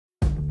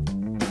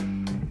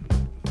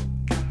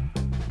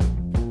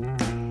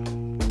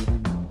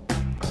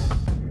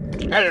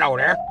Hello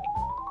there.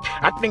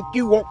 I think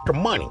you want the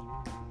money.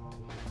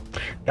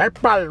 That's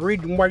probably the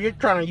reason why you're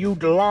trying to use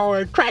the law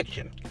of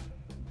attraction.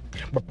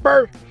 But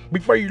first,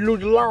 before you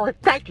lose the law of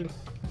attraction,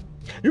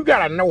 you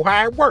gotta know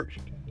how it works.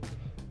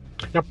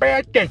 Now pay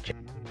attention.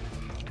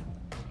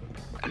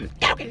 I'm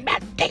talking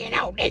about taking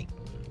all day.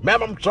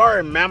 Ma'am, I'm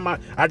sorry, ma'am.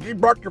 I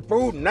just brought your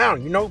food now,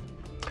 you know.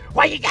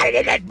 Why you got it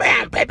in that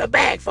brown paper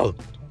bag for?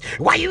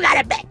 Why you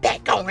got a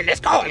backpack on in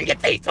this car and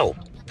get face for?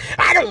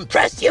 I don't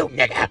trust you,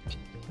 nigga.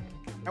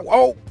 That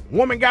old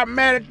woman got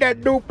mad at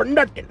that dude for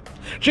nothing.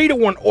 She the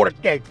one ordered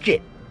that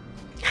shit.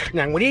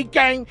 Now, when he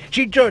came,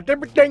 she judged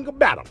everything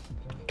about him.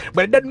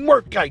 But it doesn't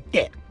work like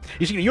that.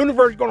 You see, the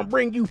universe is going to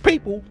bring you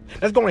people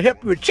that's going to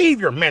help you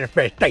achieve your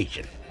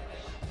manifestation.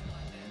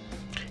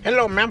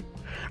 Hello, ma'am.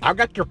 I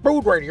got your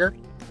food right here.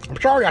 I'm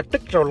sorry I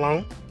took so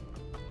long.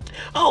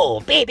 Oh,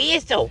 baby,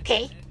 it's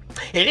okay.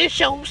 And this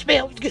show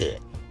smells good.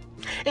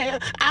 Hey,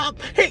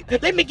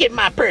 let me get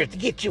my purse to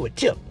get you a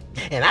tip.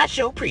 And I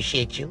sure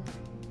appreciate you.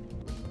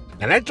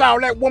 And that's all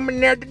that woman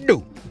there to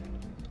do.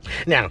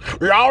 Now,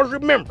 you always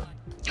remember,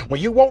 when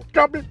you want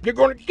something, you're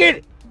going to get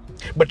it.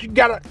 But you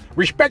got to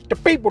respect the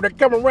people that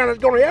come around that's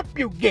going to help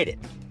you get it.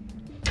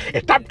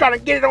 And stop trying to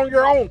get it on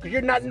your own, because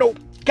you're not no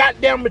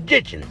goddamn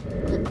magician.